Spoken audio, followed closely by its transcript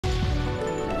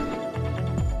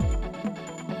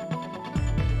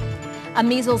A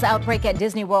measles outbreak at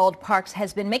Disney World parks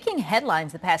has been making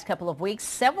headlines the past couple of weeks.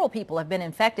 Several people have been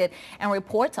infected, and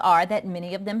reports are that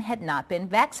many of them had not been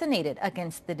vaccinated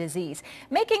against the disease,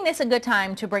 making this a good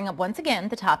time to bring up once again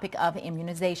the topic of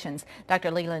immunizations.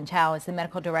 Dr. Leland Chow is the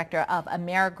medical director of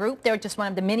Amerigroup. They're just one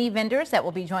of the many vendors that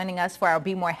will be joining us for our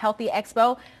Be More Healthy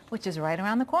Expo, which is right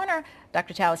around the corner.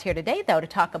 Dr. Chow is here today, though, to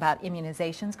talk about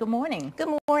immunizations. Good morning.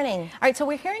 Good morning. All right, so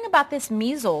we're hearing about this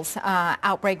measles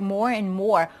outbreak more and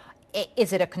more.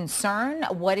 Is it a concern?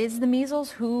 What is the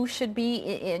measles? Who should be,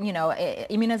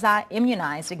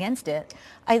 immunized against it?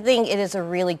 I think it is a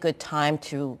really good time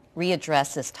to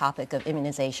readdress this topic of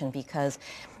immunization because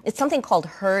it's something called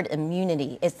herd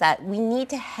immunity. It's that we need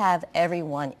to have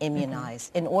everyone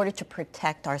immunized in order to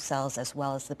protect ourselves as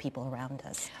well as the people around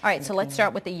us. All right, so let's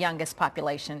start with the youngest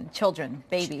population, children,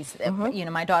 babies.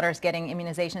 My daughter is getting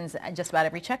immunizations just about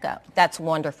every checkup. That's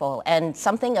wonderful. And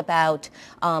something about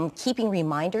keeping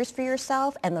reminders for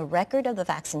yourself and the record of the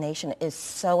vaccination is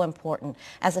so important.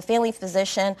 As a family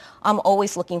physician, I'm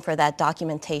always looking for that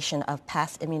documentation of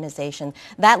past immunization.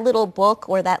 That little book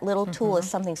or that little tool is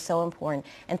something so important.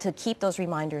 And to keep those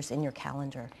reminders in your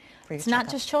calendar. It's not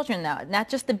just children, though, not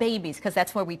just the babies, because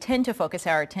that's where we tend to focus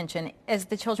our attention. As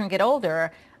the children get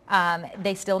older,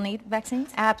 they still need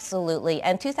vaccines? Absolutely.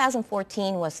 And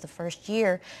 2014 was the first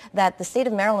year that the state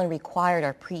of Maryland required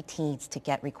our preteens to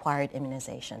get required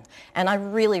immunization. And I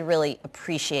really, really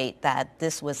appreciate that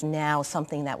this was now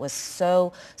something that was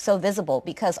so visible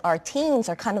because our teens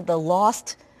are kind of the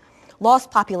lost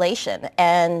population,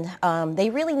 and they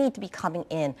really need to be coming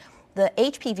in. The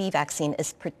HPV vaccine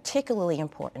is particularly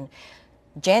important.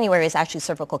 January is actually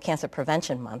Cervical Cancer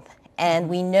Prevention Month, and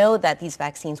we know that these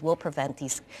vaccines will prevent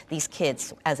these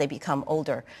kids as they become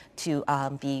older to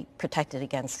be protected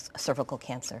against cervical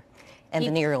cancer and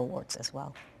venereal warts as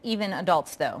well. Even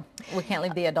adults, though. We can't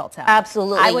leave the adults out.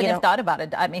 Absolutely. I wouldn't have thought about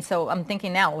it. I mean, so I'm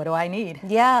thinking now, what do I need?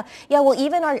 Yeah. Well,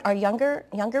 even our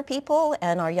younger people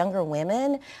and our younger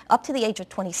women, up to the age of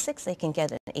 26, they can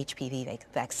get an HPV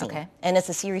vaccine. Okay. And it's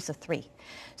a series of 3.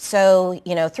 So,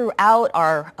 throughout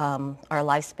our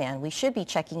lifespan, we should be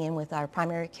checking in with our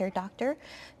primary care doctor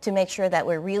to make sure that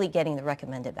we're really getting the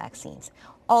recommended vaccines.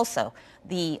 Also,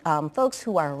 the folks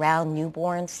who are around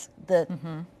newborns, the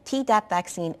Tdap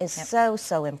vaccine is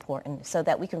so important so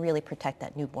that we can really protect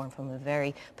that newborn from a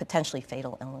very potentially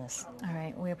fatal illness. All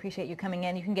right. We appreciate you coming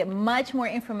in. You can get much more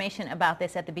information about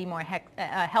this at the Be More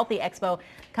Healthy Expo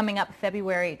coming up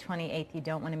February 28th. You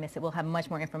don't want to miss it. We'll have much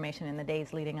more information in the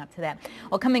days leading up to that.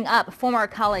 Well, coming up, former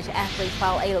college athletes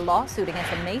file a lawsuit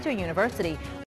against a major university